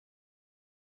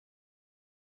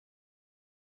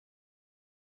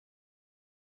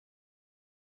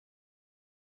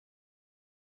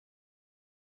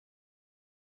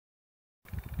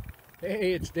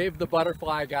Hey, it's Dave the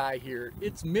Butterfly Guy here.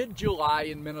 It's mid-July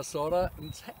in Minnesota, and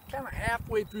it's kind of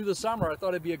halfway through the summer. I thought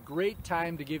it'd be a great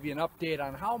time to give you an update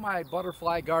on how my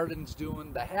butterfly garden's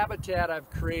doing, the habitat I've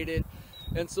created,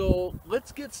 and so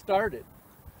let's get started.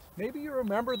 Maybe you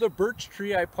remember the birch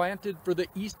tree I planted for the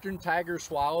eastern tiger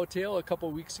swallowtail a couple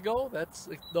weeks ago. That's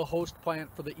the host plant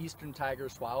for the eastern tiger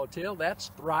swallowtail. That's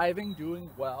thriving,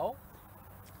 doing well.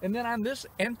 And then on this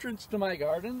entrance to my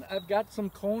garden, I've got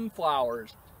some cone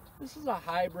flowers. This is a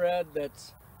hybrid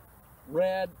that's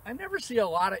red. I never see a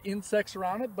lot of insects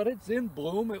around it, but it's in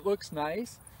bloom. It looks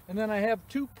nice. And then I have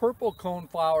two purple cone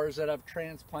flowers that I've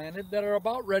transplanted that are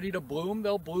about ready to bloom.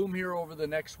 They'll bloom here over the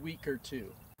next week or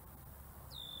two.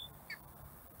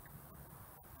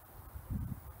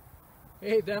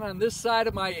 Hey, then on this side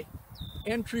of my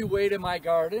entryway to my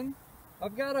garden,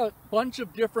 I've got a bunch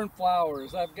of different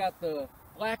flowers. I've got the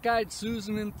black-eyed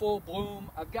Susan in full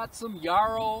bloom. I've got some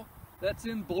yarrow that's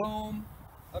in bloom.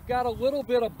 I've got a little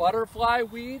bit of butterfly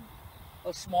weed,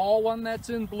 a small one that's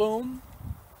in bloom.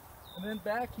 And then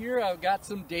back here I've got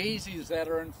some daisies that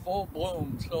are in full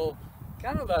bloom. So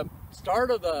kind of the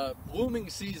start of the blooming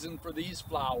season for these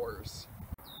flowers.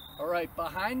 All right,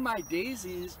 behind my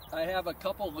daisies I have a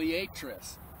couple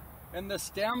Liatris. And the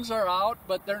stems are out,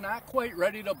 but they're not quite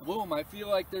ready to bloom. I feel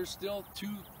like they're still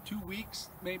two weeks,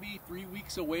 maybe 3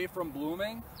 weeks away from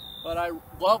blooming. But I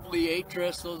love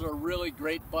Liatris. Those are really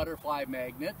great butterfly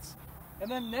magnets. And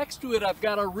then next to it, I've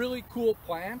got a really cool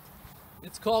plant.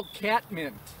 It's called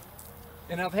Catmint.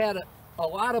 And I've had a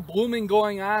lot of blooming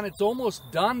going on. It's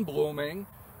almost done blooming.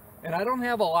 And I don't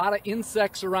have a lot of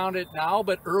insects around it now,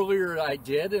 but earlier I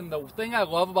did. And the thing I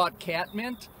love about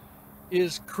Catmint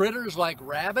is critters like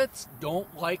rabbits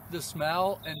don't like the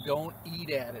smell and don't eat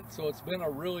at it. So it's been a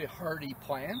really hardy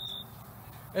plant.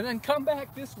 And then come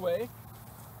back this way.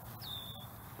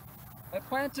 I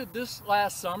planted this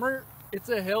last summer. It's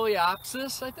a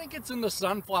Heliopsis. I think it's in the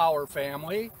sunflower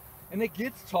family. And it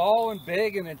gets tall and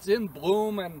big and it's in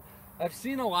bloom, and I've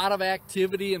seen a lot of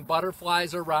activity and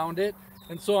butterflies around it.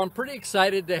 And so I'm pretty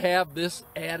excited to have this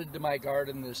added to my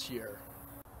garden this year.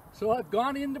 So I've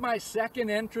gone into my second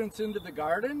entrance into the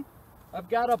garden. I've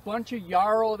got a bunch of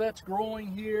yarrow that's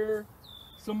growing here,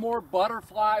 some more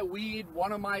butterfly weed,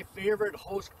 one of my favorite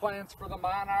host plants for the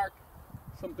monarch,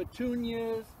 some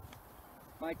petunias,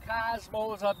 my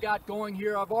cosmos I've got going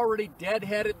here. I've already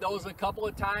deadheaded those a couple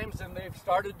of times and they've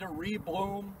started to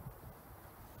rebloom.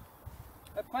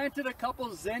 I planted a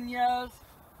couple zinnias.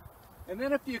 And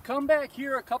then if you come back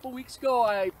here, a couple weeks ago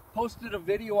I posted a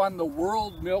video on the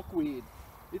Whorled milkweed.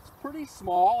 It's pretty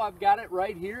small. I've got it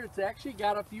right here. It's actually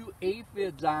got a few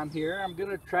aphids on here. I'm going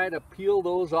to try to peel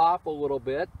those off a little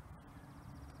bit.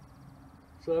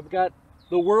 So I've got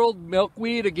the Whorled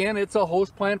milkweed. Again, it's a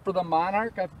host plant for the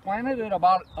monarch. I've planted it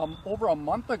about over a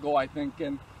month ago, I think,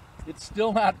 and it's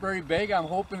still not very big. I'm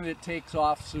hoping it takes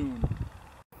off soon.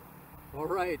 All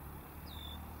right.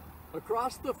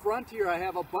 Across the front here, I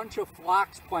have a bunch of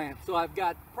phlox plants. So I've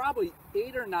got probably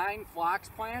 8 or 9 phlox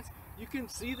plants. You can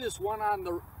see this one on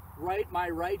the right, my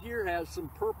right here has some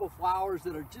purple flowers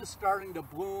that are just starting to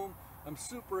bloom. I'm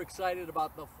super excited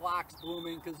about the phlox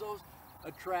blooming because those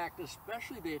attract,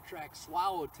 especially they attract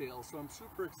swallowtails. So I'm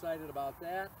super excited about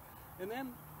that. And then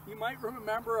you might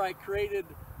remember I created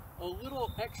a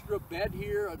little extra bed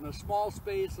here in a small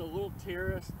space, a little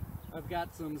terrace. I've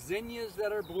got some zinnias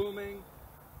that are blooming,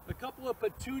 a couple of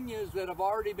petunias that have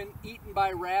already been eaten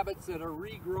by rabbits that are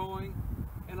regrowing,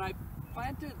 and I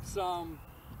planted some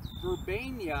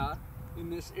verbena in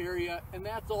this area, and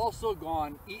that's also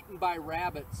gone, eaten by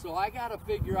rabbits. So I got to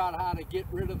figure out how to get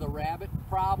rid of the rabbit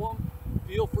problem.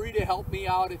 Feel free to help me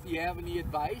out if you have any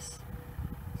advice.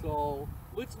 So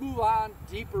let's move on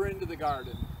deeper into the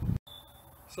garden.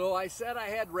 So I said I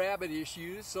had rabbit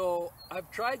issues, so I've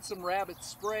tried some rabbit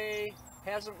spray.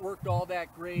 Hasn't worked all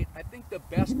that great. I think the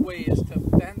best way is to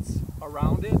fence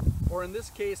around it, or in this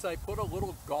case I put a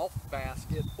little golf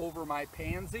basket over my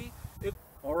pansy.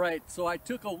 Alright, so I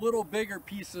took a little bigger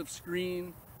piece of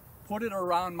screen, put it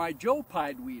around my Joe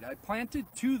Pied weed. I planted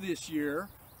 2 this year.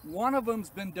 One of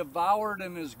them's been devoured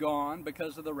and is gone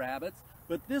because of the rabbits,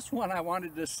 but this one I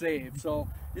wanted to save. So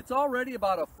it's already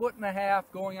about 1.5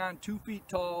 feet, going on 2 feet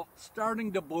tall,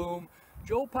 starting to bloom.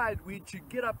 Joe Pied weed should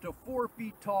get up to 4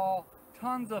 feet tall,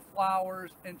 tons of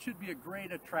flowers, and should be a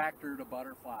great attractor to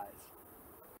butterflies.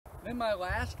 Then my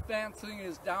last fencing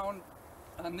is down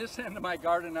on this end of my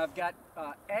garden. I've got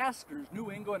asters,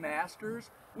 New England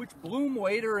asters, which bloom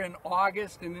later in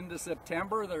August and into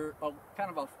September. They're kind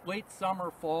of a late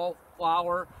summer, fall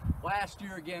flower. Last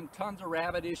year, again, tons of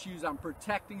rabbit issues. I'm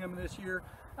protecting them this year.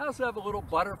 I also have a little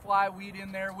butterfly weed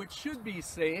in there, which should be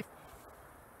safe.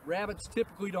 Rabbits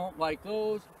typically don't like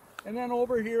those. And then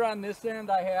over here on this end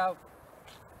I have,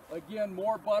 again,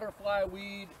 more butterfly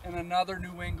weed and another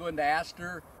New England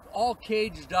aster, all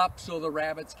caged up so the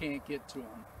rabbits can't get to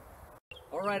them.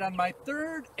 All right, on my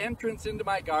third entrance into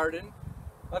my garden,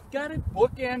 I've got it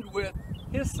bookend with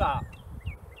Hyssop.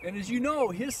 And as you know,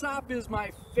 Hyssop is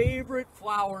my favorite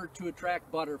flower to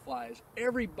attract butterflies.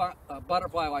 Every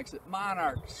butterfly likes it.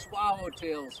 Monarchs,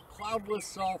 swallowtails, cloudless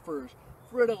sulfurs,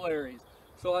 fritillaries.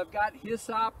 So I've got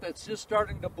Hyssop that's just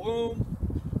starting to bloom.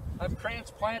 I've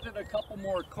transplanted a couple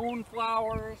more cone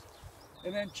flowers.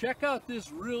 And then check out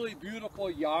this really beautiful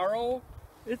Yarrow.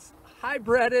 It's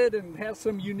hybrided and has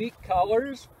some unique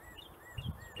colors.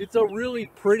 It's a really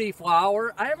pretty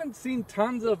flower. I haven't seen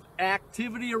tons of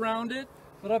activity around it,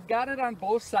 but I've got it on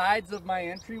both sides of my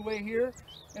entryway here.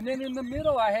 And then in the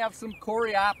middle I have some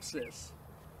Coreopsis.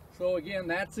 So again,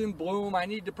 that's in bloom. I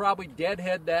need to probably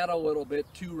deadhead that a little bit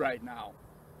too right now.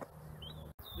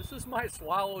 This is my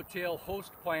swallowtail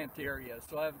host plant area.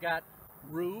 So I've got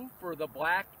rue for the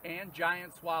black and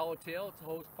giant swallowtail, it's a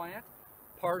host plant,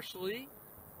 parsley,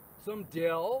 some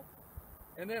dill,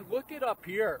 and then look it up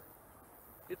here.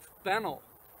 It's fennel,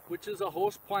 which is a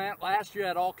host plant. Last year I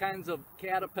had all kinds of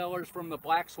caterpillars from the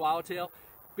black swallowtail,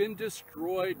 been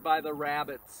destroyed by the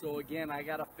rabbits. So again, I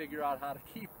gotta figure out how to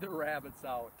keep the rabbits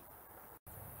out.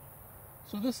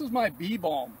 So this is my bee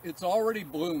balm. It's already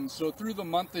bloomed, so through the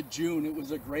month of June it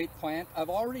was a great plant. I've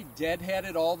already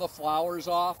deadheaded all the flowers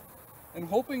off and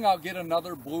hoping I'll get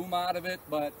another bloom out of it,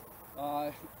 but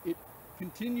it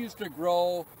continues to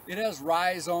grow. It has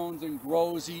rhizomes and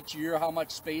grows each year how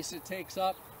much space it takes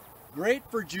up. Great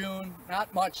for June,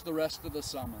 not much the rest of the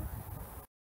summer.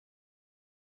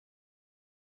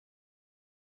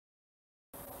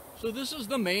 So this is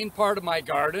the main part of my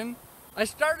garden. I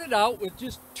started out with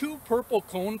just 2 purple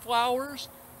cone flowers,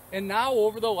 and now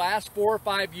over the last 4 or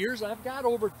 5 years I've got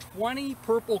over 20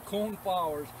 purple cone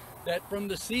flowers that from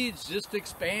the seeds just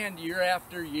expand year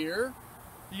after year.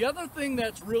 The other thing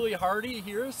that's really hardy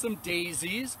here is some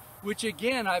daisies, which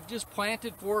again I've just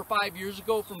planted 4 or 5 years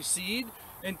ago from seed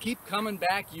and keep coming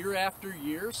back year after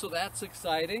year, so that's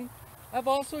exciting. I've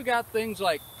also got things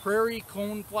like prairie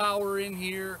coneflower in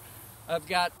here. I've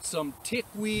got some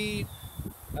tickweed.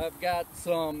 I've got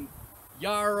some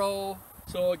yarrow.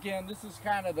 So again, this is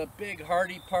kind of the big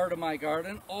hardy part of my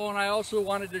garden. Oh, and I also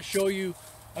wanted to show you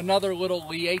another little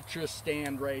Liatris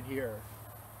stand right here.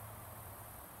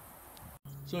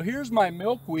 So here's my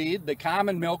milkweed, the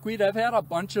common milkweed. I've had a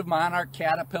bunch of monarch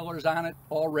caterpillars on it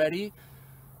already,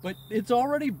 but it's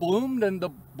already bloomed and the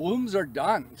blooms are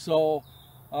done. So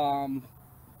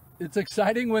it's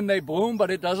exciting when they bloom, but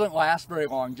it doesn't last very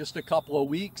long, just a couple of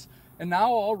weeks. And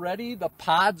now already the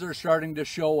pods are starting to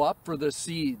show up for the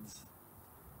seeds.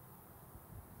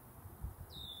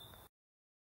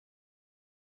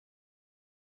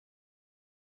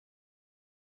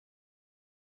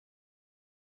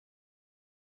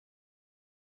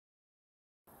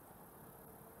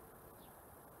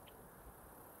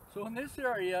 So in this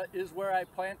area is where I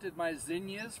planted my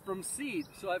zinnias from seed.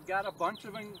 So I've got a bunch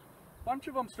of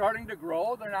them starting to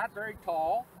grow. They're not very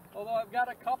tall, although I've got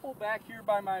a couple back here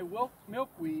by my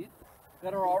milkweed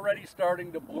that are already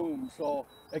starting to bloom. So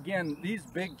again, these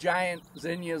big giant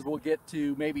zinnias will get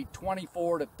to maybe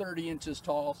 24 to 30 inches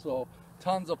tall, so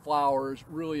tons of flowers,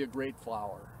 really a great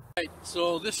flower. Right,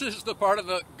 so this is the part of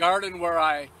the garden where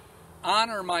I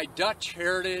honor my Dutch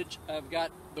heritage. I've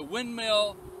got the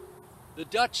windmill, the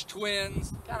Dutch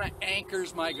twins, kind of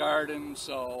anchors my garden.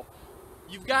 So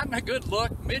you've gotten a good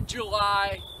look,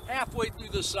 mid-July, halfway through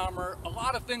the summer. A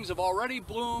lot of things have already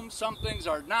bloomed, some things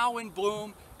are now in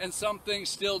bloom, and some things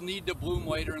still need to bloom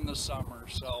later in the summer.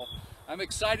 So I'm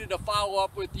excited to follow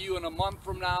up with you in a month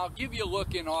from now, give you a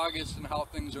look in August and how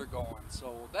things are going.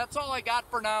 So that's all I got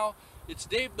for now. It's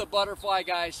Dave the Butterfly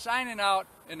Guy signing out,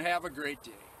 and have a great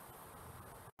day.